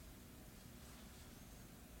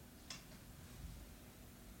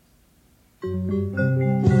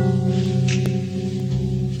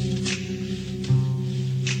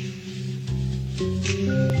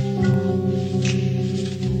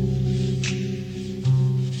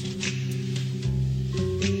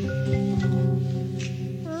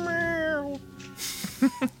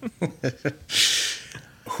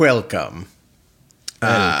Welcome.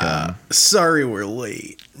 Sorry we're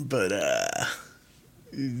late, but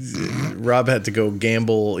Rob had to go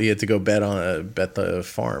gamble. He had to go bet the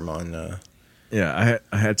farm on. Yeah,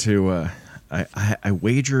 I had to. I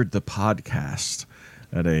wagered the podcast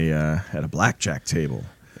at a blackjack table.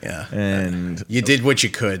 Yeah, and you did what you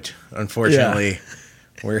could. Unfortunately,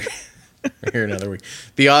 we're here another week.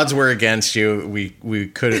 The odds were against you.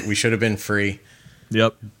 We should have been free.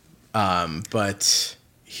 Yep. But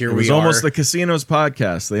here we are. It was almost the Casinos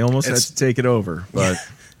podcast. They almost had to take it over, but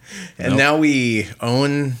and now we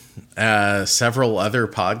own several other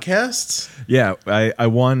podcasts. Yeah, I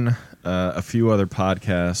won a few other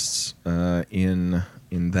podcasts in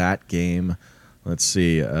that game. Let's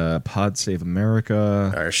see, Pod Save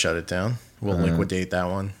America. All right, shut it down. We'll liquidate that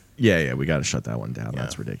one. Yeah, we got to shut that one down. Yeah.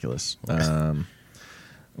 That's ridiculous.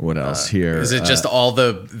 What else here? Is it just all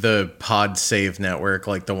the Pod Save network,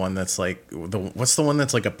 like the one that's like what's the one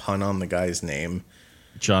that's like a pun on the guy's name?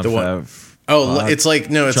 John Fav. Oh, it's like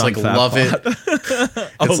it's John like Fav Love It.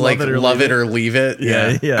 It's like Love It or Leave It.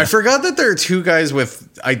 Yeah. I forgot that there are two guys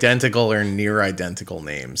with identical or near identical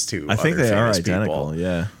names too. I think they are identical. People.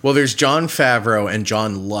 Yeah. Well, there's John Favreau and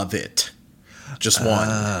John Lovett. Just one.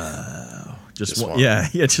 Just one. Yeah,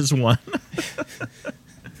 just one.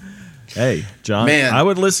 Hey, John. Man. I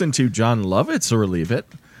would listen to John Lovitz or Leave It.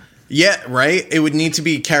 Yeah, right. It would need to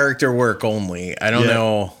be character work only. I don't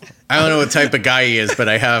know. I don't know what type of guy he is, but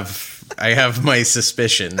I have my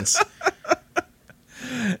suspicions.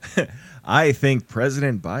 I think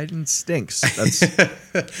President Biden stinks. That's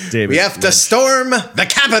David. We have to storm the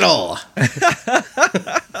Capitol.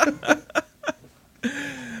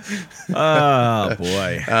 Oh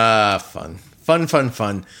boy.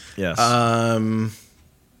 Fun. Yes.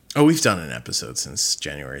 We've done an episode since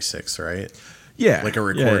January 6th, right? Yeah. Like a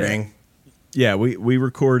recording. Yeah, we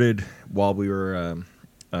recorded while we were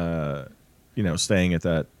staying at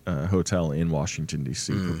that hotel in Washington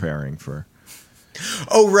D.C. preparing for.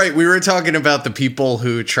 Oh, right. We were talking about the people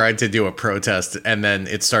who tried to do a protest and then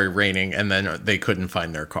it started raining and then they couldn't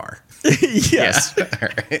find their car. Yes. Yeah. All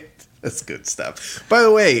right. That's good stuff. By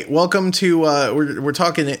the way, welcome to we're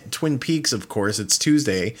talking Twin Peaks, of course. It's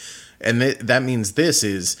Tuesday, and that means this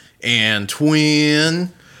is and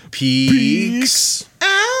Twin Peaks.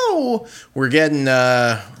 Ow! We're getting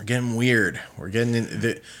weird. We're getting in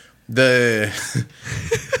the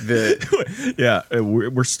yeah.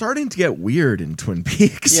 We're starting to get weird in Twin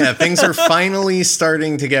Peaks. Yeah, things are finally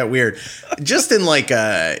starting to get weird. Just in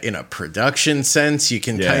in a production sense, you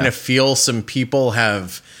can kind of feel some people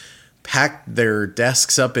have packed their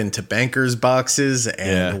desks up into banker's boxes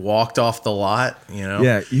and walked off the lot,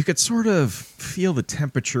 Yeah, you could sort of feel the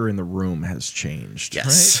temperature in the room has changed.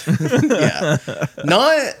 Yes. Right? Yeah.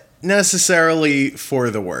 Not necessarily for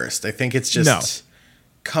the worst. I think it's just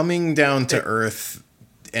coming down to earth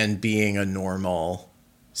and being a normal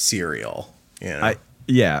serial, I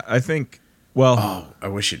think I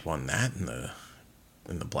wish you'd won that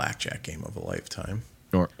in the blackjack game of a lifetime.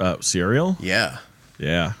 Or cereal? Yeah.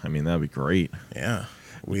 Yeah, I mean, that'd be great. Yeah.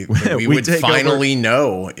 We would finally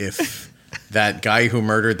know if that guy who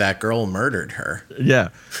murdered that girl murdered her. Yeah.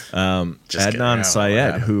 Adnan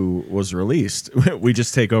Syed, who was released, we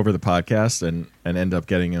just take over the podcast and end up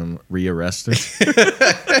getting him rearrested.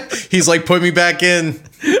 He's like, put me back in.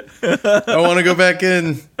 I want to go back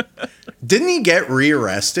in. Didn't he get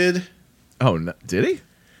rearrested? Oh, no, did he?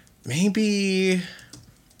 Maybe.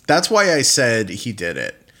 That's why I said he did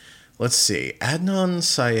it. Let's see. Adnan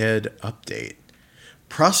Syed update.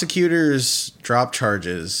 Prosecutors drop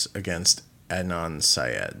charges against Adnan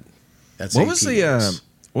Syed. That's what was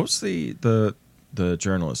the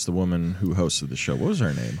journalist, the woman who hosted the show? What was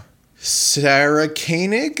her name? Sarah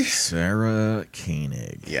Koenig? Sarah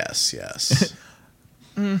Koenig. Yes.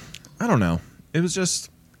 I don't know. It was just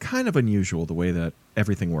kind of unusual the way that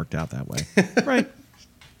everything worked out that way. Right.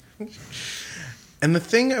 And the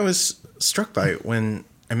thing I was struck by when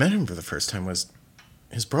I met him for the first time was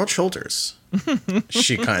his broad shoulders.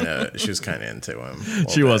 She was kind of into him.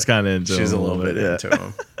 She was kind of into him. She's a little bit into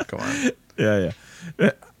him. Come on. Yeah.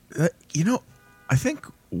 I think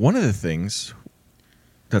one of the things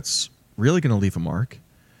that's really going to leave a mark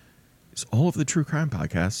is all of the true crime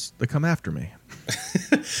podcasts that come after me.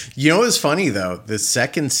 You know what's funny though? The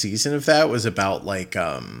second season of that was about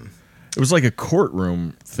it was like a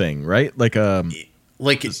courtroom thing, right?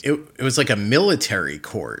 It was like a military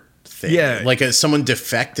court thing. Yeah. Like someone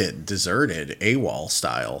deserted, AWOL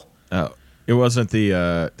style. Oh, it wasn't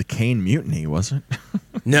the Kane Mutiny, was it?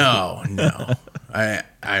 No. I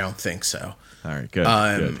don't think so. All right, good.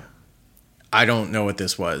 I don't know what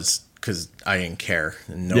this was. because I didn't care.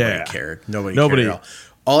 And nobody cared. Nobody cared at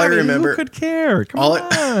all. I mean, remember, who could care? Come on.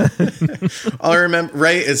 All I remember,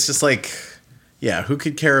 right? It's just like, yeah, who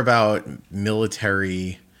could care about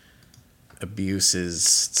military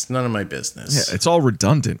abuses? It's none of my business. Yeah, it's all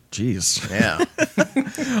redundant. Jeez. Yeah.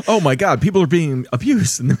 Oh my God, people are being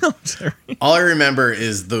abused in the military. All I remember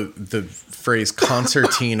is the phrase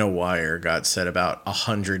 "concertina wire" got said about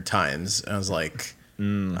 100 times. I was like,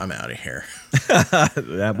 I'm out of here.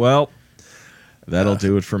 That'll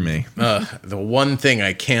do it for me. The one thing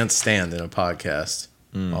I can't stand in a podcast,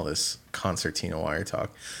 all this concertina wire talk.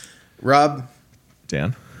 Rob,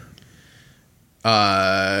 Dan,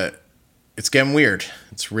 it's getting weird.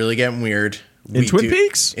 It's really getting weird. In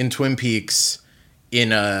Twin Peaks,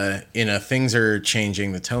 in a things are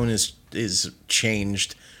changing. The tone is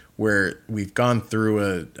changed. Where we've gone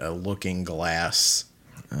through a looking glass.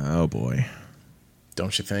 Oh boy,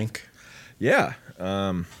 don't you think? Yeah,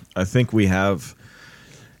 I think we have,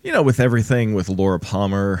 with everything with Laura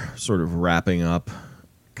Palmer sort of wrapping up,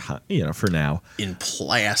 for now. In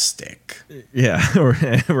plastic. Yeah.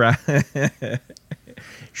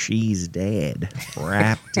 She's dead,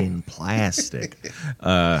 wrapped in plastic.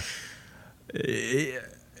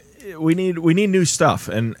 We need new stuff,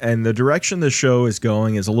 and the direction the show is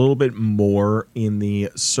going is a little bit more in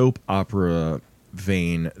the soap opera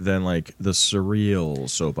vein than like the surreal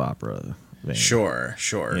soap opera vein. Sure.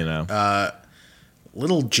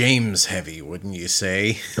 Little James heavy, wouldn't you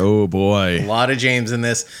say? Oh boy, a lot of James in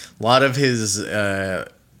this. A lot of his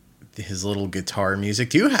little guitar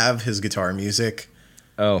music. Do you have his guitar music?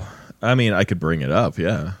 Oh, I mean, I could bring it up.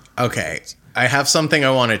 Yeah. Okay, I have something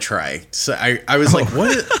I want to try. So I was like,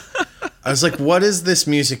 what? I was like, what does this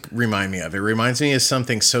music remind me of? It reminds me of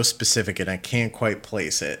something so specific, and I can't quite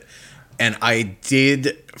place it. And I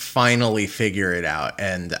did finally figure it out,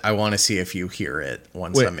 and I want to see if you hear it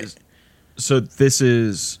once I'm in. So this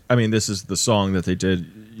is the song that they did.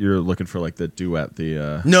 You're looking for like the duet,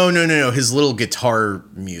 the No. His little guitar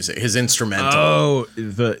music, his instrumental. Oh,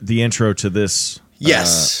 the intro to this.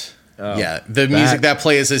 Yes. Yeah, the music that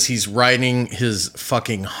plays as he's riding his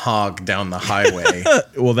fucking hog down the highway.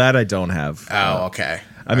 Well, that I don't have. Oh, okay.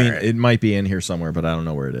 I mean, it might be in here somewhere, but I don't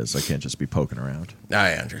know where it is. I can't just be poking around.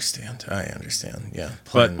 I understand. Yeah.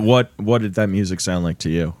 But what did that music sound like to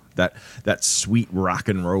you? That sweet rock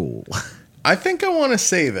and roll. I think I want to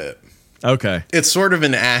save it. Okay. It's sort of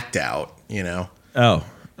an act out, Oh,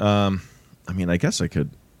 I mean, I guess I could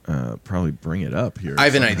probably bring it up here. I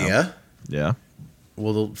have an idea. Yeah.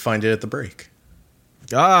 We'll find it at the break.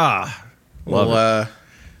 We'll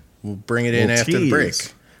bring it in after the break.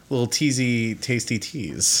 Little teasy, tasty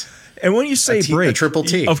tease. And when you say break, a triple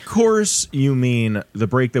T. Of course you mean the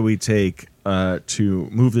break that we take to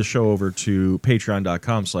move the show over to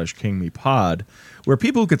patreon.com/kingmepod, where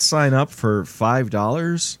people could sign up for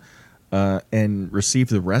 $5 and receive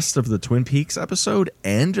the rest of the Twin Peaks episode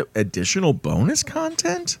and additional bonus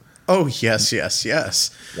content. Oh, yes.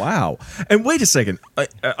 Wow. And wait a second.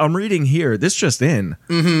 I'm reading here. This just in.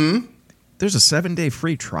 Mm-hmm. There's a 7-day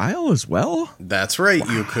free trial as well? That's right.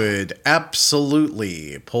 Wow. You could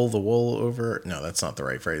absolutely pull the wool over. No, that's not the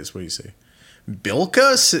right phrase. What do you say? Bilk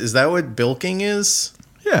us? Is that what bilking is?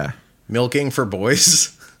 Yeah. Milking for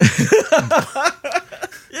boys?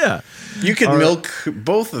 Yeah. You could milk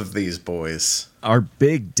both of these boys. Our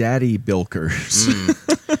big daddy bilkers.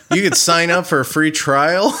 You could sign up for a free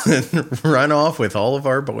trial and run off with all of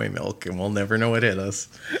our boy milk, and we'll never know what hit us.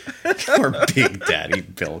 Our big daddy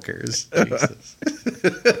bilkers. Jesus.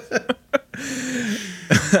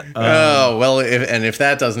 Oh, well, if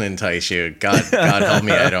that doesn't entice you, God help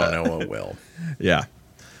me, I don't know what will. Yeah.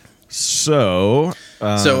 So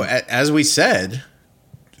as we said,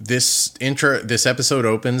 this episode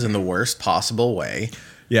opens in the worst possible way.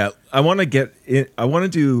 Yeah, I want to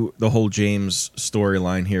do the whole James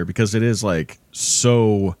storyline here because it is like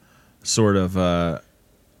so sort of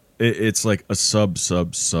it's like a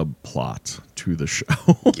subplot to the show.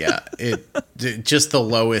 Yeah, just the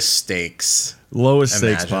lowest stakes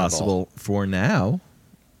possible for now.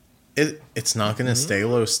 It's not going to stay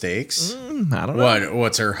low stakes. I don't know.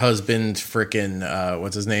 What's her husband? Frickin'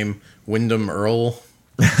 what's his name? Wyndham Earl.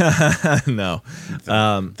 No,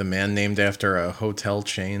 the man named after a hotel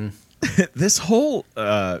chain. This whole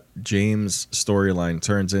James storyline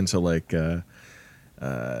turns into like a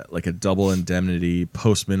double indemnity,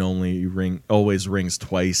 postman always rings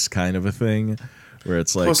twice kind of a thing, where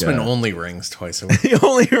it's like postman only rings twice. He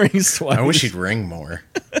only rings twice. I wish he'd ring more.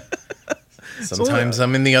 Sometimes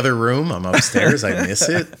I'm in the other room. I'm upstairs. I miss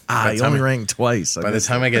it. He only rang twice. By the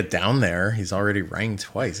time I get down there, he's already rang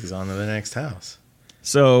twice. He's on to the next house.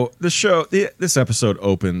 So this episode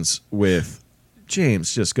opens with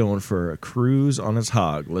James just going for a cruise on his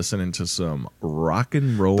hog, listening to some rock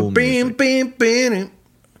and roll music.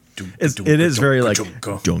 It is very like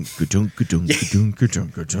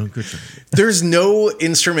there's no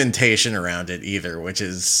instrumentation around it either, which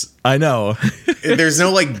is I know. there's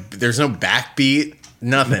no backbeat,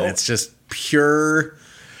 nothing. No. It's just pure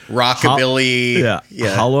rockabilly,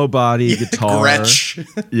 hollow body guitar. Gretsch.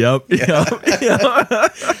 Yep.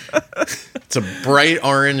 It's a bright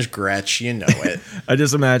orange Gretsch, you know it. I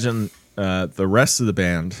just imagine the rest of the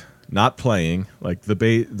band not playing, like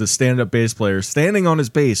the stand-up bass player standing on his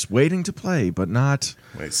bass, waiting to play, but not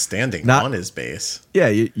standing on his bass. Yeah,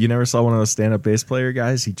 you never saw one of those stand-up bass player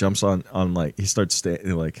guys? He jumps on like he starts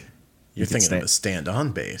like. You're thinking of a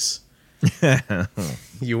stand-on bass.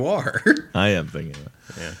 You are. I am thinking of it.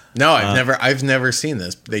 Yeah. No, I've never seen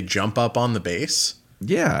this. They jump up on the bass.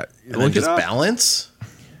 Yeah, and then just balance.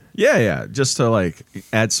 Yeah, just to like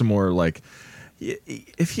add some more like.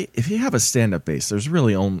 If you have a stand-up bass, there's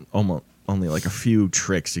really almost only like a few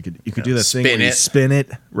tricks you could do that thing where you spin it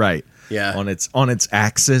right. Yeah, on its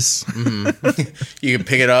axis. Mm-hmm. You can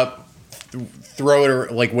pick it up, throw it, or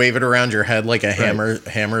like wave it around your head like a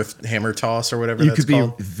hammer toss or whatever. You could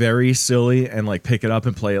be very silly and like pick it up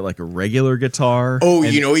and play it like a regular guitar. Oh,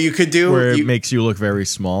 you know what you could do? Where it makes you look very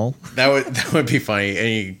small. That would be funny.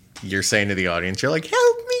 And you're saying to the audience, you're like,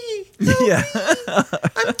 "Help me! Help me!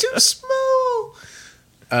 I'm too small."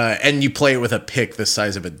 And you play it with a pick the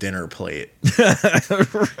size of a dinner plate.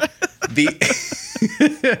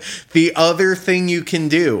 The other thing you can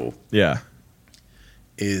do,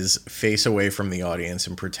 is face away from the audience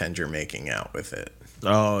and pretend you're making out with it.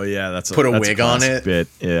 Oh yeah, put a wig on it. Bit.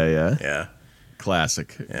 Yeah.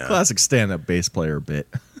 Classic stand-up bass player bit.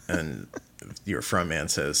 And your front man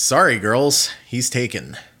says, "Sorry, girls, he's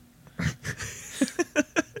taken."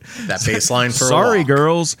 That bass line for sorry, a walk.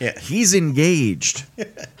 Girls. Yeah. He's engaged.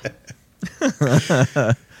 It's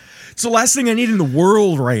the last thing I need in the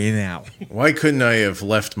world right now. Why couldn't I have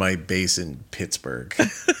left my bass in Pittsburgh?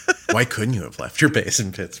 Why couldn't you have left your bass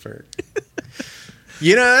in Pittsburgh?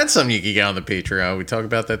 You know, that's something you can get on the Patreon. We talk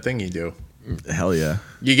about that thing you do. Hell yeah.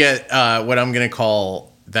 You get what I'm going to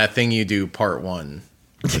call that thing you do part 1.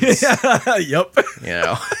 Yep. You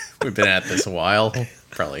know, we've been at this a while.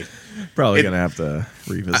 Probably gonna have to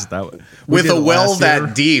revisit that one. With a well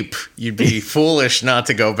that deep, you'd be foolish not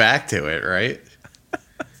to go back to it, right?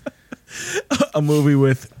 A movie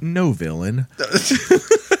with no villain.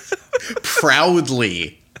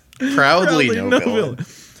 Proudly no villain.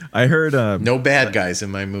 I heard no bad guys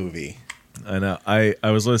in my movie. I know. I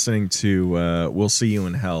was listening to We'll See You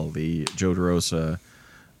in Hell, the Joe DeRosa,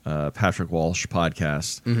 Patrick Walsh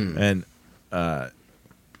podcast, and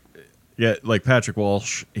like Patrick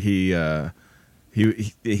Walsh, he had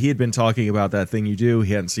been talking about that thing you do.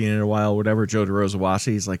 He hadn't seen it in a while, whatever. Joe DeRosa watched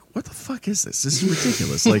it. He's like, "What the fuck is this? This is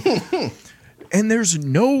ridiculous!" Like, and there's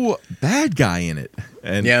no bad guy in it.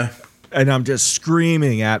 And and I'm just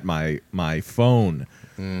screaming at my phone.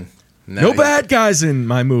 No bad guys in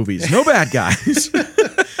my movies. No bad guys.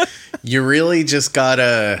 You really just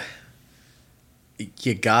gotta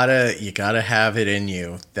have it in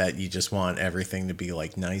you that you just want everything to be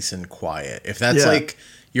like nice and quiet. If that's like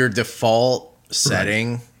your default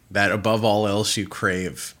setting, that above all else you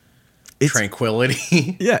crave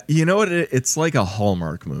tranquility. Yeah, you know what? It's like a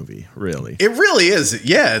Hallmark movie, really. It really is.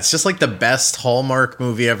 Yeah, it's just like the best Hallmark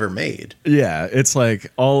movie ever made. Yeah, it's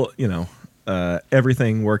like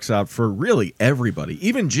everything works out for really everybody.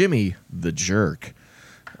 Even Jimmy the jerk.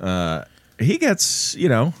 He gets, he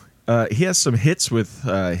has some hits with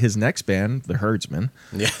his next band, the Herdsmen.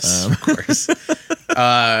 Yes, of course.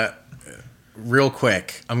 Real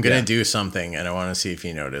quick, I'm going to do something, and I want to see if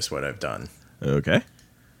you notice what I've done. Okay.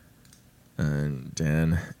 And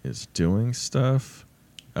Dan is doing stuff.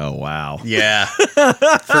 Oh, wow. Yeah.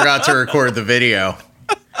 Forgot to record the video.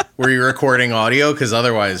 Were you recording audio? Because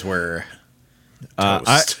otherwise we're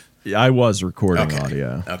toast. I was recording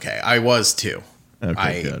audio. Okay, I was too.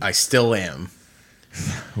 Okay, good. I still am.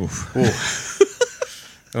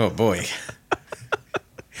 Oh boy.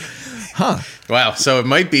 Huh. Wow. So it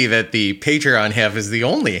might be that the Patreon half is the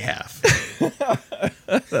only half.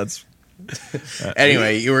 That's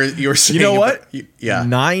anyway, you were saying, you know what?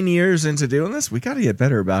 9 years into doing this, we got to get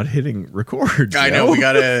better about hitting record. I know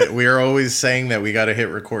we are always saying that we got to hit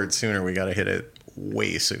record sooner. We got to hit it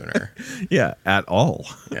way sooner. Yeah, at all.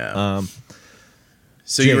 Yeah.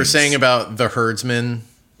 So James, you were saying about the Herdsmen?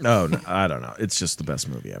 Oh, no, I don't know. It's just the best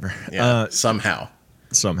movie ever. Yeah, somehow.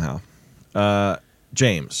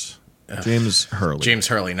 James Hurley. James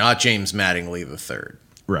Hurley, not James Mattingly III.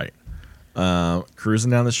 Right.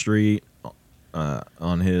 cruising down the street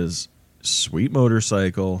on his sweet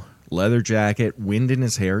motorcycle, leather jacket, wind in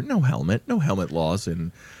his hair, no helmet laws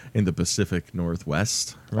in the Pacific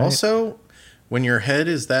Northwest. Right? Also, when your head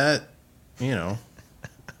is that,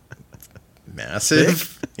 massive,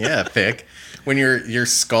 Thick? Yeah, thick. When your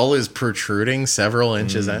skull is protruding several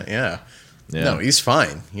inches out, yeah. No, he's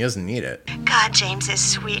fine. He doesn't need it. God, James is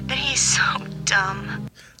sweet, but he's so dumb.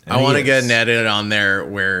 And I want to get an edit on there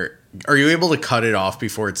where... Are you able to cut it off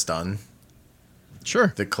before it's done?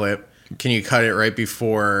 Sure. The clip. Can you cut it right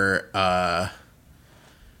before... cut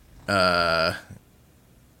it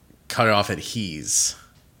off at he's.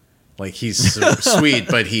 Like, he's sweet,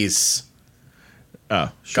 but he's...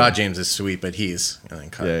 Oh, sure. God, James is sweet, but he's... And then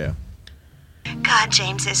cut it. Yeah. God,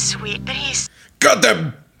 James is sweet, but he's... Got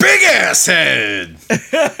the big ass head!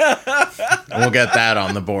 We'll get that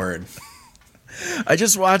on the board. I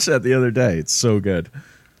just watched that the other day. It's so good.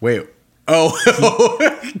 Wait. Oh,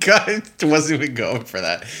 God, wasn't even going for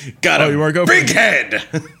that. Got you weren't going big head.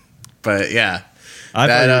 But yeah, I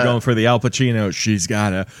thought you were going for the Al Pacino. She's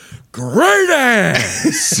got a great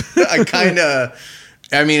ass.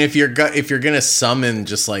 I mean, if you're gonna summon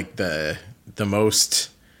just like the most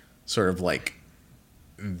sort of like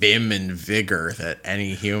vim and vigor that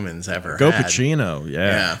any humans ever Go had. Pacino,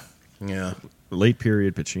 Yeah. Late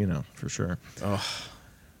period Pacino for sure.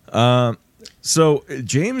 Oh. So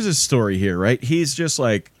James's story here, right? He's just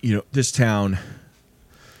like, this town,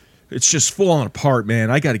 it's just falling apart, man.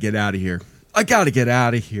 I got to get out of here.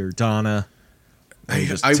 Donna. And he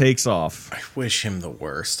just takes off. I wish him the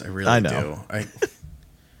worst. I really do.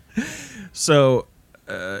 So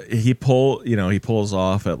he pulls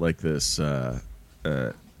off at like this.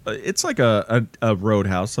 It's like a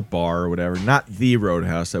roadhouse, a bar or whatever. Not the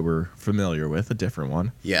roadhouse that we're familiar with, a different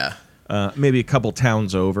one. Yeah. Maybe a couple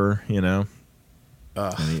towns over, And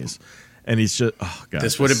he's just, oh God.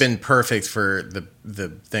 This would have been perfect for the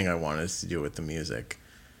thing I wanted to do with the music.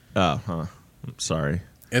 Oh, huh. I'm sorry.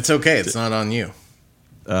 It's okay. It's not on you.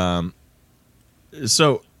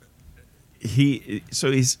 So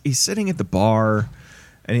he's sitting at the bar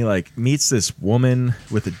and he like meets this woman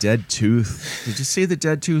with a dead tooth. Did you see the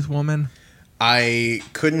dead tooth woman? I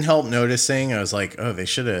couldn't help noticing. I was like, oh, they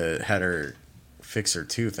should have had her fix her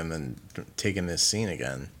tooth and then taken this scene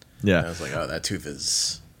again. Yeah. And I was like, oh, that tooth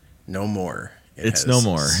is no more. It's no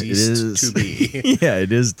more. It is to be. Yeah,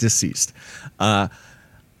 it is deceased.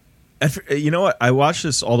 You know what? I watched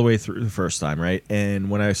this all the way through the first time, right?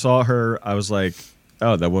 And when I saw her, I was like,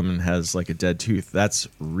 oh, that woman has like a dead tooth. That's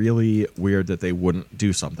really weird that they wouldn't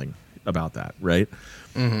do something about that, right?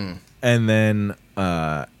 Mm-hmm. And then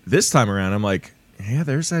this time around, I'm like, yeah,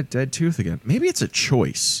 there's that dead tooth again. Maybe it's a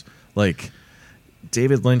choice. Like,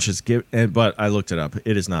 David Lynch is but I looked it up.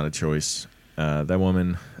 It is not a choice. That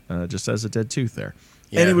woman just has a dead tooth there.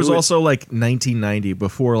 Yeah, and it was also like 1990,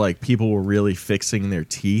 before like people were really fixing their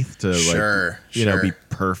teeth to be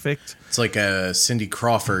perfect. It's like a Cindy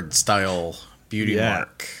Crawford style beauty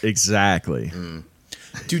mark. Exactly.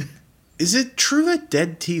 Dude, is it true that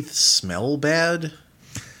dead teeth smell bad?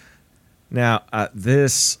 Now,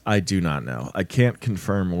 this I do not know. I can't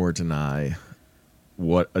confirm or deny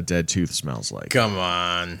what a dead tooth smells like. Come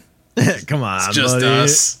on. Come on, it's just buddy.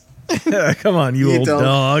 us. Come on, you old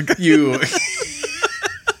dog. You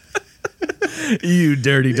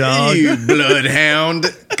dirty dog. You bloodhound.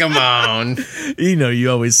 Come on. You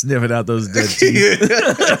always sniffing out those dead teeth.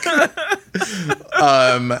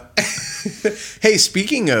 Hey,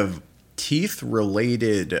 speaking of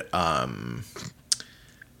teeth-related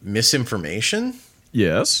misinformation.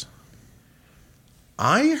 Yes.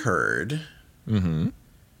 I heard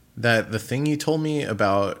that the thing you told me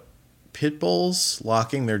about pit bulls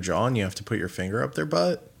locking their jaw and you have to put your finger up their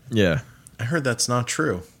butt. Yeah. I heard that's not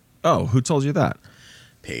true. Oh, who told you that?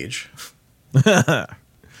 Paige.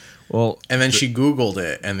 Well, and then she Googled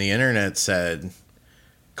it, and the internet said,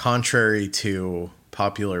 contrary to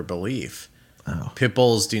popular belief, pit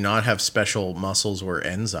bulls do not have special muscles or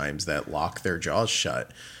enzymes that lock their jaws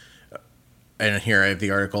shut. And here I have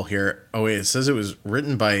the article here. Oh, wait, it says it was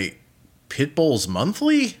written by Pitbulls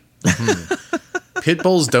Monthly?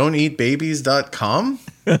 Pitbullsdon'teatbabies.com?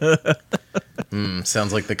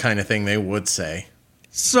 Sounds like the kind of thing they would say.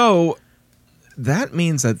 So that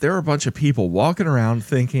means that there are a bunch of people walking around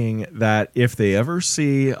thinking that if they ever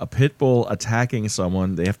see a pit bull attacking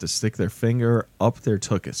someone, they have to stick their finger up their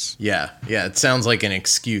tuchus. Yeah, it sounds like an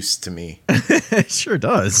excuse to me. It sure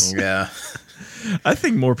does. Yeah. I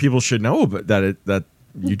think more people should know that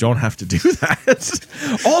you don't have to do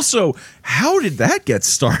that. Also, how did that get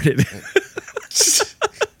started?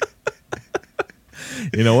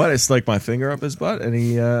 You know what? I stuck my finger up his butt, and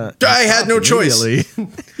he. I had no choice.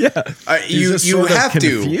 Yeah, you have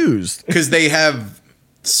confused. to, because they have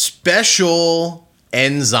special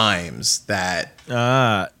enzymes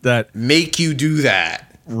that make you do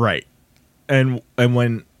that. Right, and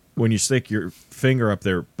when you stick your finger up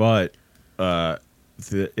their butt,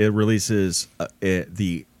 it releases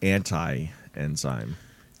the anti-enzyme.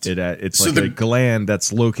 It's so like a gland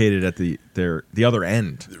that's located at the other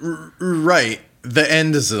end. Right, the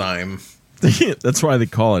enzyme. That's why they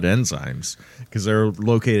call it enzymes, because they're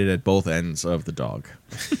located at both ends of the dog.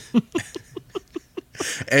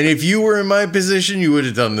 And if you were in my position, you would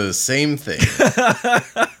have done the same thing.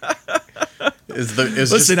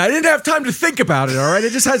 Listen, I didn't have time to think about it, all right? I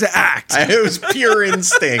just had to act. It was pure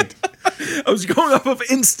instinct. I was going off of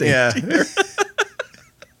instinct. Yeah.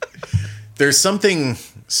 There's there's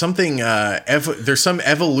some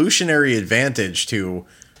evolutionary advantage to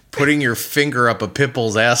putting your finger up a pit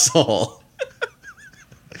bull's asshole.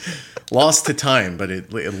 Lost to time, but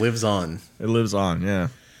it lives on. It lives on, yeah.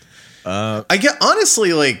 I get,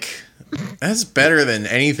 honestly, like, that's better than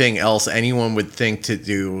anything else anyone would think to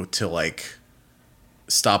do to, like,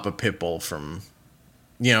 stop a pit bull from,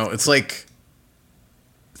 it's like,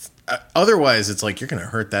 otherwise it's like you're gonna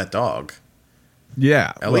hurt that dog.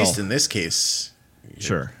 Yeah, at least in this case.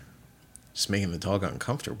 Sure. Just making the dog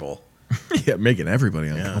uncomfortable. Yeah, making everybody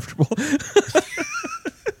uncomfortable.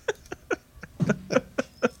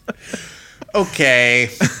 Okay.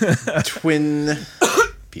 Twin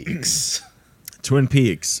Peaks. Twin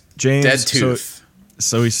Peaks. James. Dead tooth.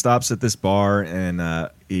 So he stops at this bar and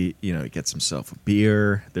he gets himself a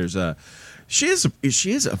beer. She is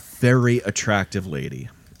a very attractive lady.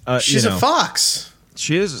 She's a fox.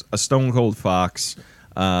 She is a stone cold fox.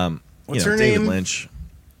 What's her David name? Lynch.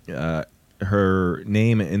 Her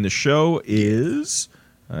name in the show is,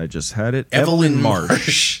 I just had it, Evelyn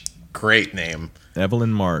Marsh. Great name.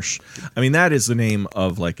 Evelyn Marsh. I mean, that is the name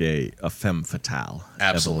of like a femme fatale.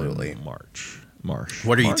 Absolutely. Evelyn Marsh.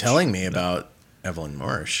 What are you telling me about Evelyn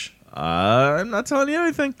Marsh? I'm not telling you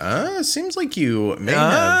anything. Seems like you may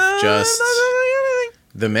have just... Not telling you anything.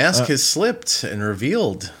 The mask has slipped and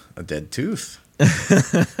revealed a dead tooth.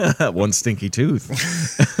 One stinky tooth.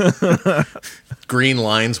 Green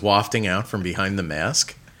lines wafting out from behind the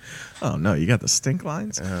mask. Oh, no, you got the stink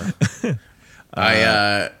lines?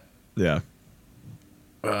 Yeah.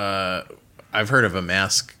 I've heard of a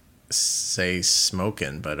mask say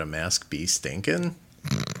smoking, but a mask be stinking.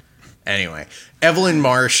 Anyway, Evelyn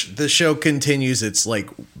Marsh, the show continues its like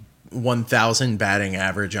 1,000 batting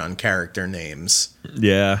average on character names.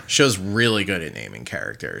 Yeah. Show's really good at naming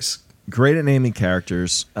characters. Great at naming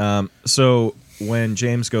characters. So when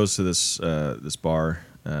James goes to this bar,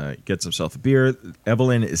 gets himself a beer,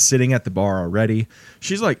 Evelyn is sitting at the bar already.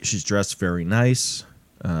 She's dressed very nice.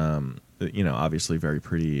 Obviously very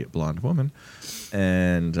pretty blonde woman.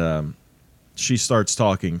 And she starts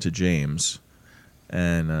talking to James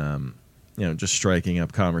and, just striking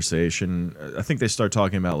up conversation. I think they start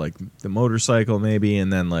talking about like the motorcycle maybe.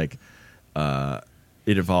 And then like,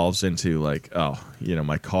 it evolves into like,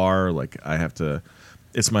 my car, like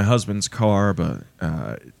it's my husband's car, but,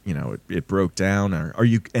 it broke down. Are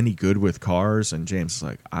you any good with cars? And James is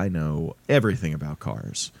like, I know everything about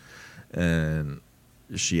cars. And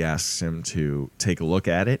she asks him to take a look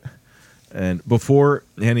at it. And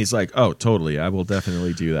he's like, oh, totally, I will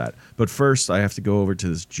definitely do that. But first, I have to go over to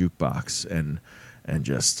this jukebox and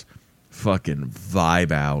just fucking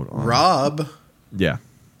vibe out. Rob. Yeah.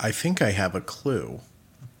 I think I have a clue.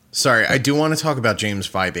 Sorry, I do want to talk about James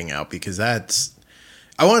vibing out because I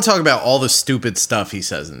want to talk about all the stupid stuff he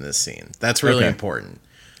says in this scene. That's really important.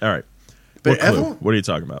 All right. But what are you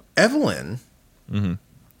talking about? Evelyn,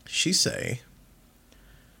 she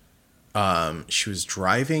was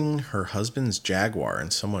driving her husband's Jaguar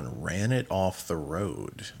and someone ran it off the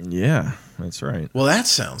road. Yeah, that's right. Well, that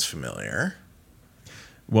sounds familiar.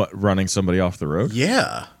 What, running somebody off the road?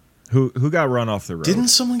 Yeah. Who got run off the road? Didn't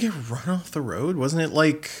someone get run off the road? Wasn't it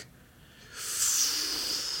like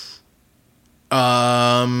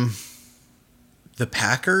the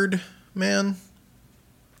Packard man?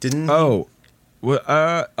 Didn't or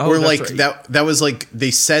like right. that was like they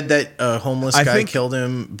said that a homeless guy killed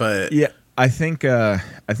him, but yeah, I think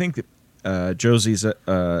Josie's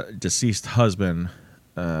deceased husband,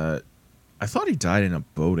 I thought he died in a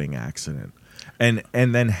boating accident, and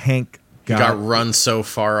then Hank got run so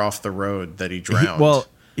far off the road that he drowned.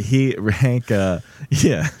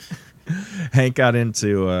 Hank got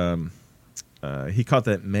into he caught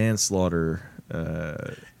that manslaughter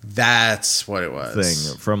that's what it was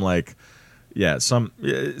thing from like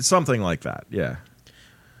something like that. Yeah.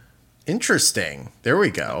 Interesting. There we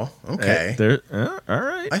go. Okay. All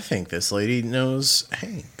right. I think this lady knows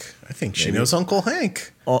Hank. I think she knows Uncle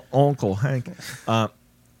Hank. Uncle Hank.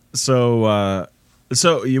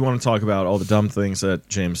 So you want to talk about all the dumb things that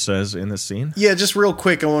James says in this scene? Yeah, just real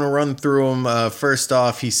quick, I want to run through them. First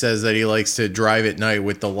off, he says that he likes to drive at night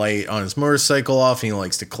with the light on his motorcycle off, and he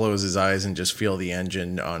likes to close his eyes and just feel the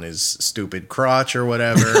engine on his stupid crotch or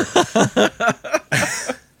whatever.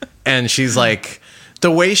 And she's like,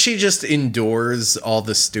 the way she just endures all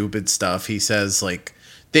the stupid stuff, he says, like,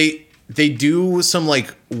 they do some,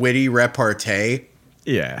 like, witty repartee.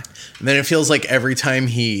 Yeah. And then it feels like every time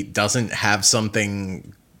he doesn't have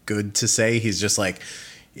something good to say, he's just like,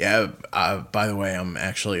 yeah, by the way, I'm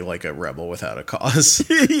actually like a rebel without a cause.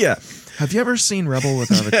 Yeah. Have you ever seen Rebel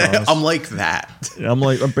Without a Cause? I'm like that. I'm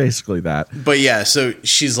basically that. But yeah, so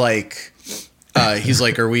she's like, he's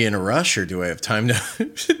like, are we in a rush or do I have time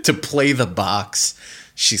to play the box?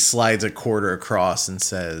 She slides a quarter across and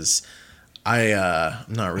says, I'm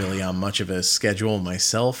not really on much of a schedule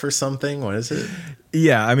myself or something. What is it?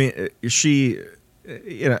 Yeah, I mean,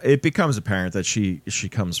 it becomes apparent that she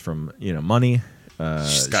comes from, money.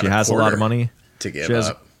 She has a lot of money to give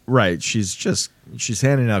up. Right. She's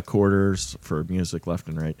handing out quarters for music left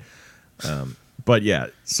and right. But yeah,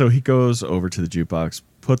 so he goes over to the jukebox,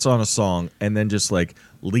 puts on a song, and then just like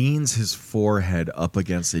leans his forehead up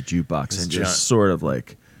against the jukebox and just sort of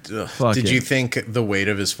like. Did you think the weight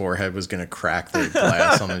of his forehead was going to crack the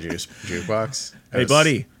glass on the jukebox? Hey,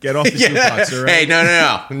 buddy, get off the jukebox, all right? Hey,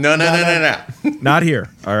 no. Not here,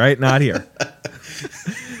 all right? Not here.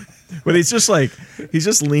 But he's just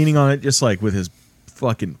leaning on it, just like with his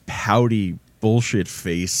fucking pouty bullshit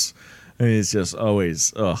face. And he's just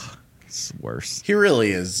always, it's worse. He really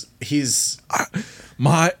is. He's...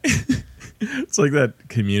 It's like that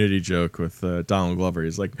Community joke with Donald Glover.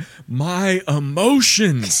 He's like, my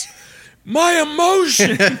emotions.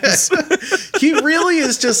 He really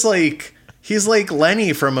is just like, he's like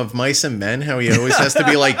Lenny from Of Mice and Men, how he always has to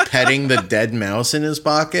be like petting the dead mouse in his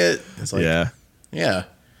pocket. It's like, yeah.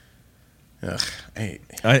 Ugh,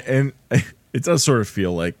 it does sort of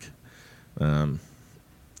feel like,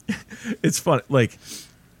 it's fun. Like,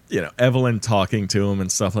 Evelyn talking to him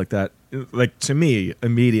and stuff like that. Like, to me,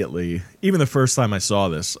 immediately, even the first time I saw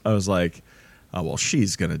this, I was like, oh, well,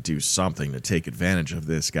 she's going to do something to take advantage of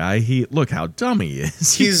this guy. Look how dumb he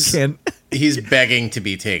is. He's begging to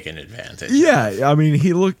be taken advantage of. Yeah, I mean,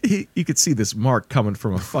 you could see this mark coming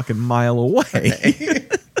from a fucking mile away.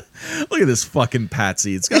 Look at this fucking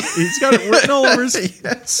patsy. He's got it written all over his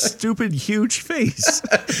stupid, huge face.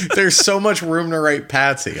 There's so much room to write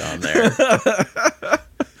Patsy on there.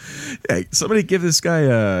 Hey, somebody give this guy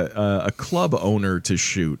a club owner to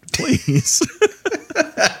shoot, please.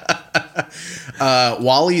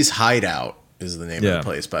 Wally's Hideout is the name of the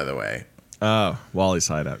place, by the way. Oh, Wally's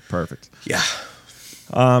Hideout. Perfect. Yeah.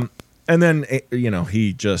 And then,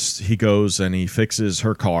 he goes and he fixes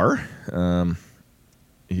her car. What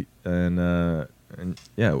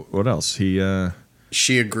else?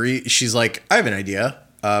 She agrees. She's like, I have an idea.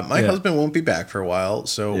 My husband won't be back for a while,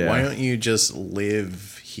 so why don't you just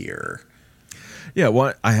live here? Yeah,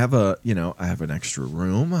 I have an extra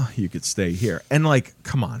room. You could stay here. And like,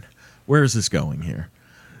 come on, where is this going here?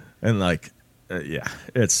 And like,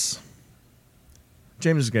 it's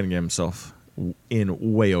James is going to get himself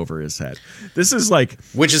in way over his head. This is like,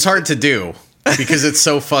 which is hard to do because it's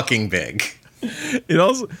so fucking big.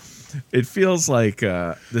 It feels like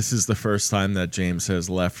this is the first time that James has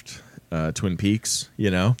left Twin Peaks,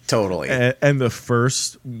 Totally. And the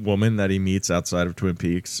first woman that he meets outside of Twin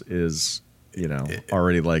Peaks is,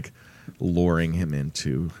 already like luring him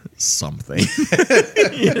into something.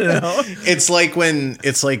 It's like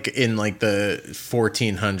in like the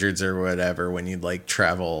 1400s or whatever, when you'd like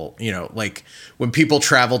travel, like when people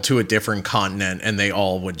travel to a different continent and they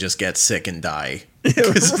all would just get sick and die.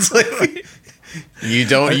 Because it's like you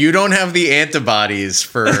don't have the antibodies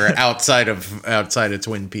for outside of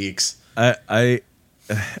Twin Peaks.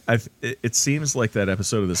 It seems like that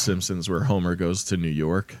episode of The Simpsons where Homer goes to New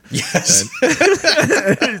York. Yes.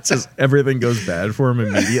 And it's just everything goes bad for him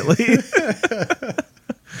immediately.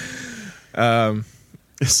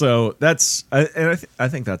 So that's I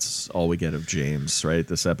think that's all we get of James, right?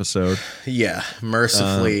 This episode. Yeah,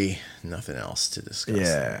 mercifully, nothing else to discuss.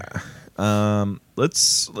 Yeah.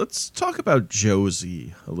 Let's talk about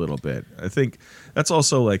Josie a little bit. I think that's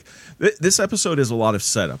also like this episode is a lot of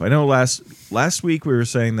setup. I know last week we were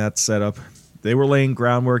saying that setup. They were laying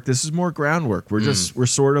groundwork. This is more groundwork. We're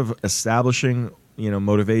sort of establishing,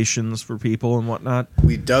 motivations for people and whatnot.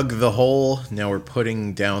 We dug the hole. Now we're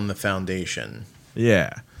putting down the foundation.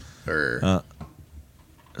 Yeah.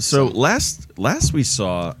 So last we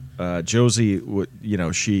saw Josie,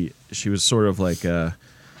 she was sort of like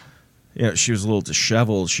she was a little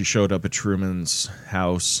disheveled. She showed up at Truman's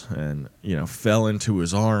house and fell into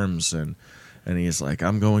his arms and he's like,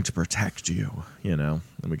 "I'm going to protect you," and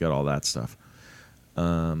we got all that stuff.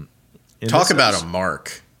 Talk about a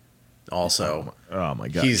mark. Also, oh my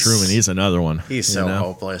God, Truman, he's another one. He's so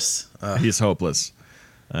hopeless. He's hopeless.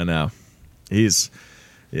 I know.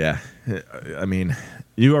 Yeah. I mean,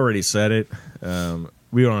 you already said it.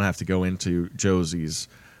 We don't have to go into Josie's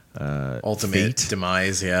ultimate fate.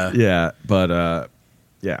 Demise. Yeah. Yeah, but I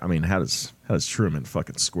mean, how does Truman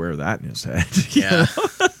fucking square that in his head? Yeah.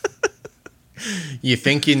 You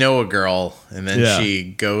think you know a girl, and then she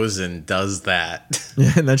goes and does that.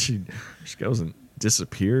 Yeah, and then she goes and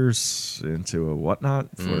disappears into a whatnot.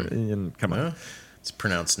 And come on, it's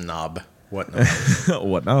pronounced knob. What knob?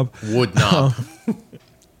 What knob? Wood knob.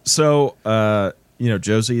 So,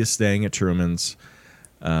 Josie is staying at Truman's.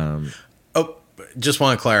 Just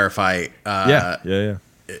want to clarify. Yeah.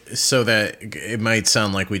 So that it might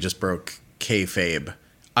sound like we just broke kayfabe.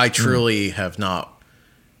 I truly have not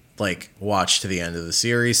watched to the end of the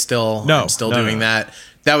series. Still, no, I'm still doing that.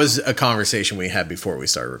 That was a conversation we had before we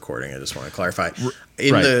started recording. I just want to clarify.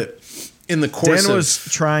 In the course, Dan was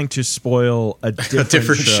trying to spoil a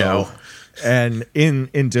different show. And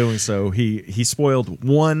in doing so, he spoiled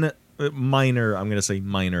one minor, I'm going to say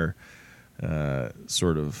minor,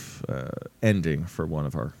 sort of ending for one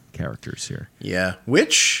of our characters here. Yeah,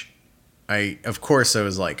 which I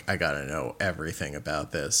was like, I got to know everything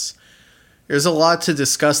about this. There's a lot to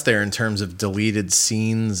discuss there in terms of deleted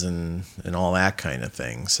scenes and all that kind of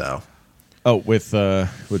thing. So, with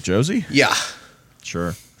Josie? Yeah,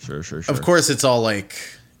 sure. Of course, it's all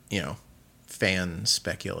fan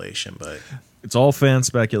speculation, but it's all fan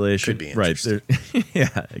speculation. Could be interesting. Right.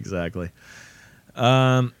 Yeah, exactly.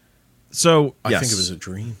 So I think it was a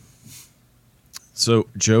dream. So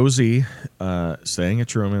Josie staying at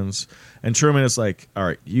Truman's, and Truman is like, "All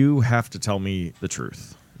right, you have to tell me the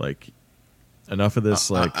truth. Enough of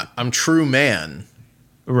this. I'm true man.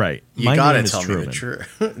 Right. You gotta tell me the truth.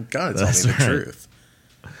 Gotta tell me the truth."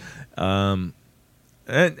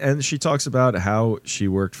 And she talks about how she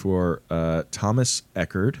worked for Thomas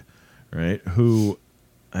Eckerd, right? Who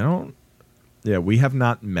we have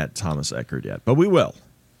not met Thomas Eckerd yet, but we will.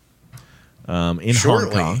 In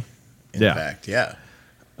Shortly, Hong Kong. In fact, yeah.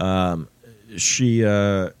 She,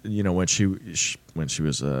 when she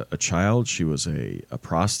was a child, she was a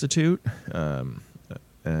prostitute,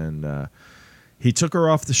 and he took her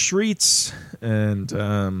off the streets and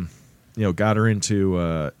got her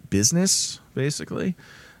into business, basically.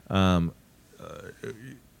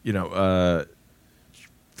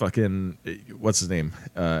 Fucking what's his name?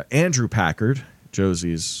 Andrew Packard,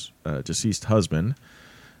 Josie's deceased husband,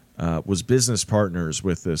 was business partners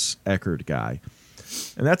with this Eckerd guy.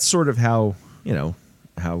 And that's sort of how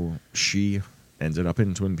she ended up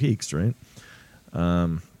in Twin Peaks, right?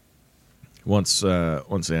 Once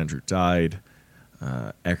Andrew died,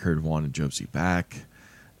 Eckerd wanted Josie back,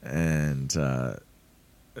 and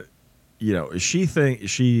she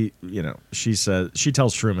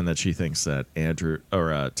tells Truman that she thinks that Andrew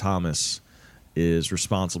or Thomas is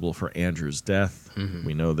responsible for Andrew's death. Mm-hmm.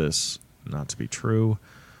 We know this not to be true,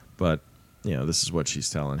 but this is what she's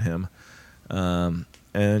telling him.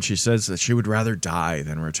 And she says that she would rather die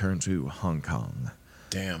than return to Hong Kong.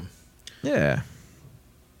 Damn. Yeah.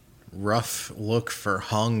 Rough look for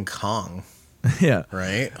Hong Kong. Yeah.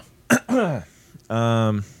 Right?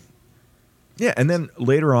 Yeah, and then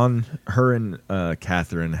later on, her and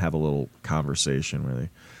Catherine have a little conversation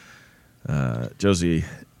where Josie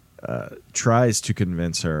tries to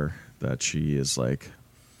convince her that she is like,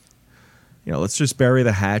 let's just bury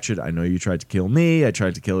the hatchet. I know you tried to kill me. I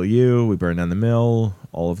tried to kill you. We burned down the mill.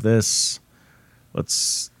 All of this.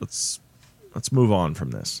 Let's move on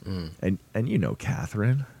from this. Mm. And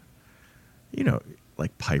Catherine,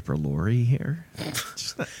 like Piper Laurie here.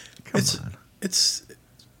 Come on. It's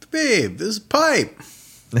babe. This is Pipe.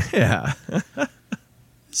 Yeah.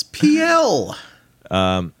 It's PL.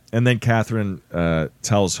 And then Catherine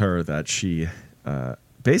tells her that she.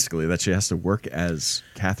 Basically, that she has to work as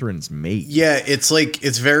Catherine's mate. Yeah, it's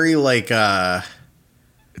very like.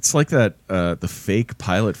 It's like that the fake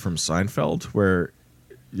pilot from Seinfeld, where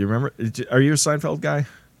you remember. Are you a Seinfeld guy?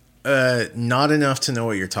 Not enough to know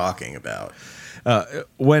what you're talking about.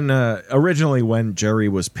 Originally when Jerry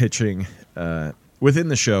was pitching within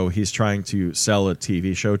the show, he's trying to sell a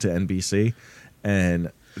TV show to NBC,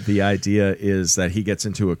 and the idea is that he gets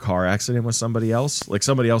into a car accident with somebody else, like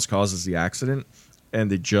somebody else causes the accident. And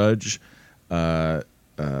the judge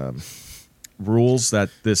rules that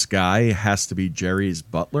this guy has to be Jerry's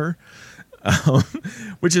butler,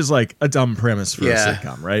 which is like a dumb premise for a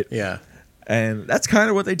sitcom, right? Yeah. And that's kind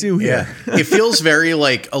of what they do here. Yeah. It feels very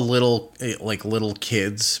like little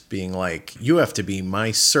kids being like, you have to be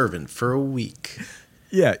my servant for a week.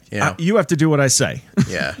 Yeah. You have to do what I say.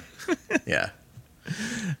 Yeah. Yeah.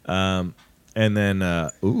 And then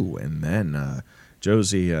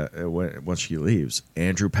Josie, once she leaves,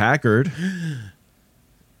 Andrew Packard.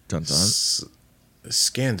 Dun dun.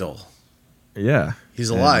 Scandal. Yeah. He's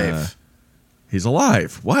alive. He's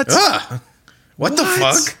alive. What? What the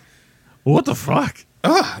fuck? What the fuck?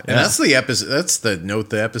 And that's the episode. That's the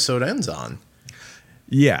note the episode ends on.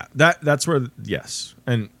 Yeah, that's where, yes.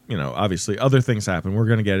 And, obviously other things happen. We're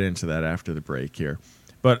going to get into that after the break here.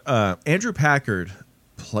 But Andrew Packard,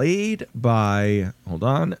 played by,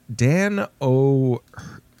 Dan O'Hurley.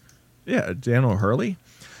 Dan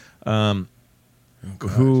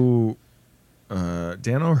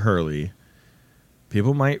O'Hurley,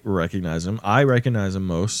 people might recognize him. I recognize him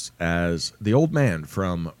most as the old man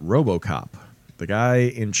from RoboCop, the guy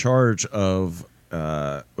in charge of,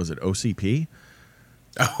 was it OCP?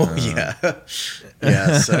 Oh, yeah.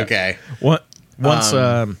 Yes, okay. Once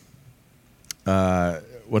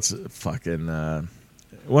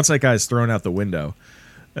that guy's thrown out the window,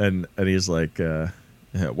 and he's like,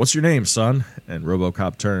 what's your name, son? And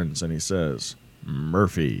RoboCop turns and he says,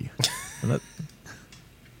 Murphy.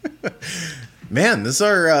 Man, this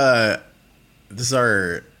is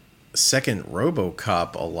our second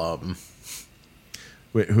RoboCop alum.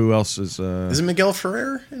 Wait, who else is? Is it Miguel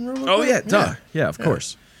Ferrer in RoboCop? Oh yeah, duh. Yeah, of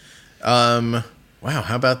course. Wow,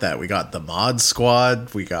 how about that? We got the Mod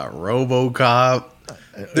Squad. We got RoboCop.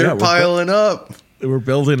 They're piling up. We're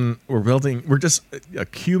just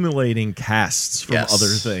accumulating casts from other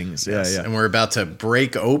things. Yes. Yeah. And we're about to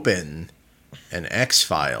break open an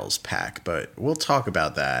X-Files pack, but we'll talk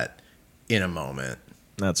about that in a moment.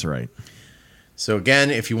 That's right. So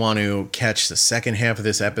again, if you want to catch the second half of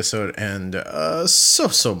this episode and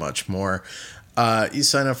so much more, you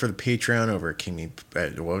sign up for the Patreon over at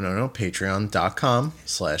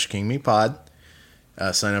patreon.com/KingMePod.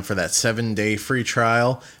 Sign up for that 7-day free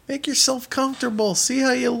trial. Make yourself comfortable. See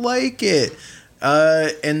how you like it.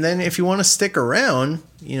 And then if you want to stick around,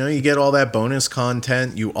 you get all that bonus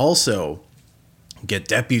content. You also get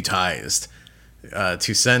deputized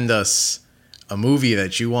to send us a movie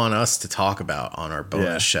that you want us to talk about on our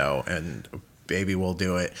bonus show. And baby, we'll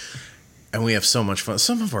do it. And we have so much fun.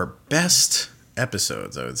 Some of our best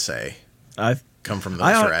episodes, I would say, come from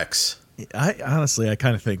those tracks. I honestly, I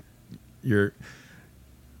kind of think you're...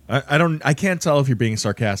 I can't tell if you're being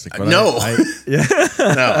sarcastic, but no. Yeah.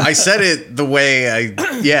 No, I said it the way I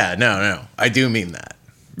do mean that.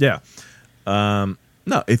 Yeah. No,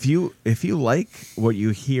 if you like what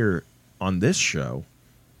you hear on this show,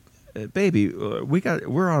 baby,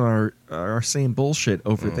 we're on our same bullshit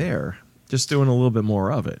over there, just doing a little bit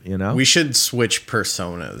more of it, We should switch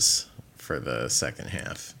personas for the second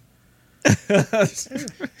half.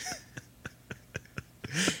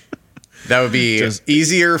 That would be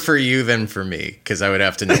easier for you than for me, because I would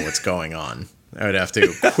have to know what's going on. I would have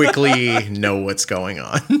to quickly know what's going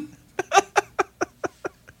on.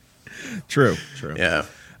 True. Yeah.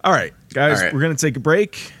 All right, guys, All right. We're going to take a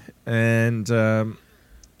break, and we'll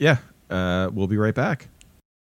be right back.